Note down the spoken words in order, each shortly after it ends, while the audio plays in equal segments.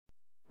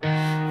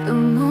The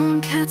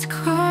moon cats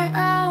cry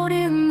out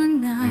in the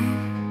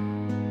night,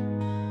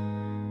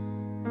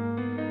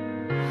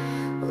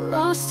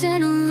 lost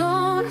and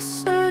alone,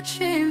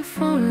 searching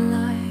for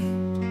light.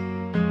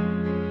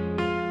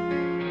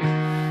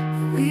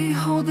 We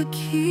hold the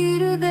key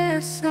to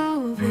their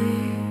salvation.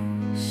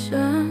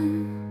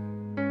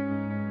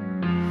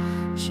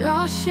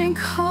 Josh and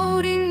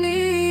Cody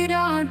need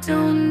our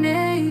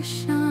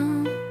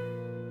donation.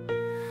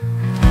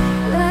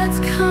 Let's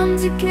come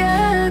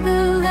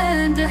together,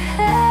 lend a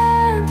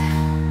hand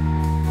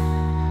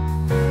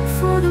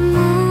for the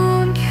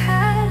moon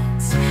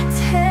cats,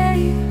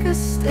 take a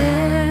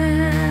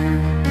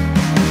stand.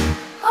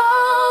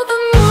 Oh, the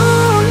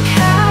moon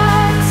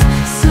cats,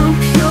 so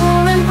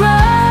pure and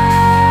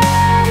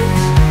bright,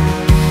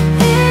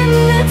 in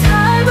the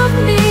time of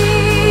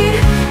need,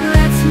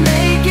 let's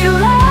make it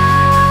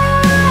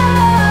right.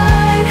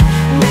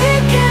 We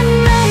can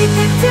make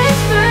the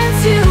difference,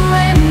 you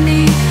and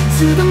me,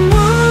 to the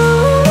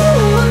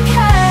moon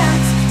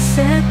cats,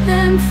 set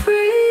them free.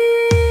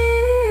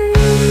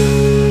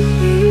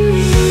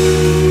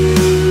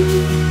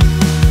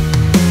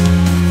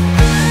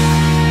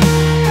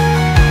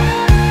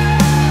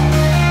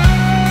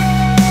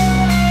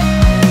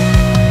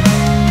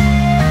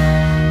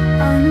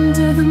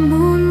 Under the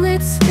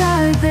moonlit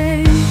sky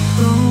they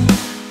roam,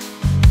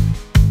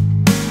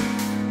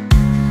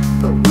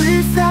 but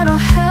without our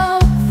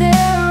help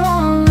they're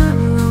all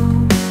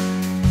alone.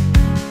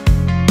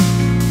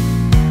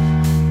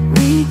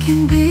 We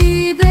can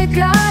be the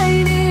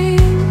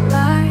guiding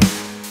light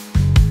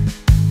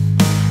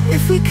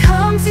if we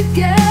come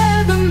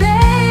together,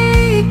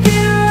 make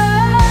it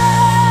right.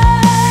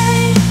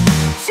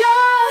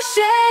 Josh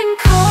and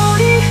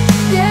Cody,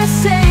 they're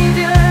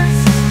saviors.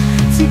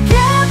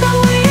 Together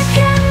we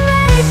can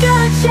make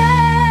a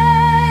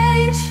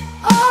change.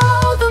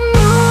 Oh, the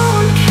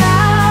moon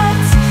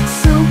cats,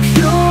 so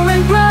pure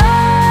and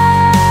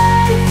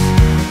bright,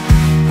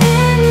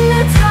 in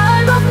the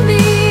time of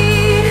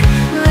need,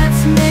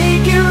 let's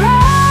make it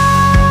right.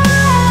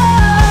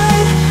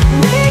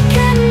 We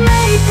can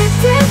make the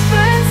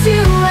difference,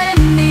 you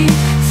and me,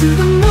 to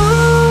the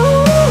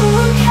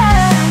moon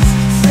cats,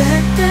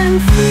 set them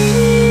free.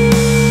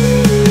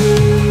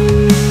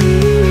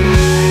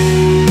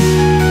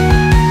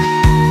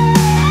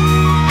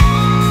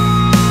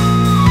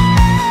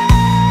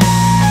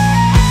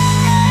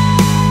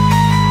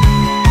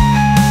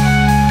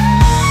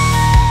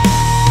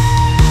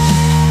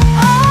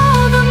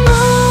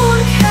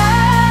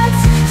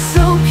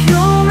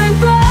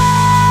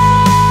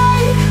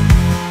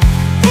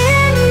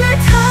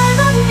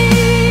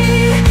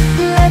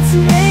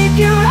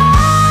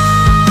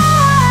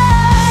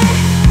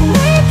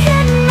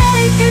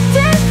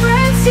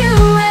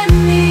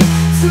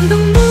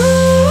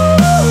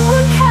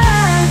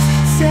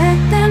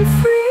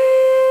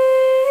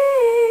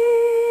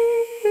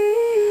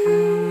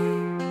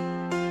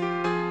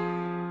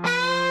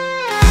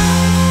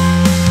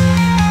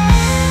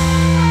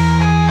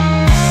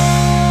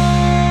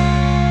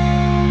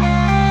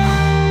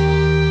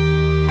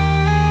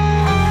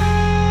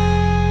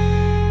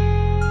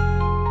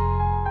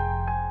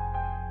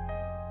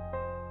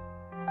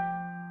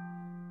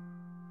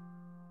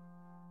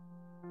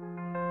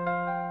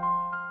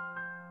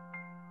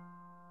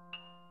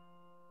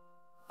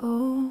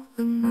 Oh,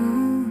 the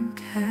moon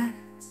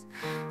cats,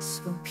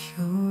 so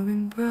pure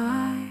and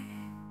bright,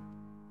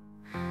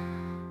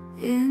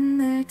 in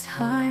their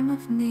time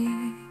of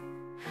need,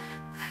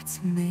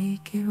 let's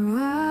make it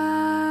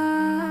right.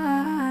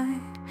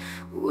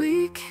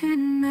 We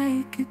can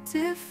make a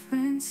difference.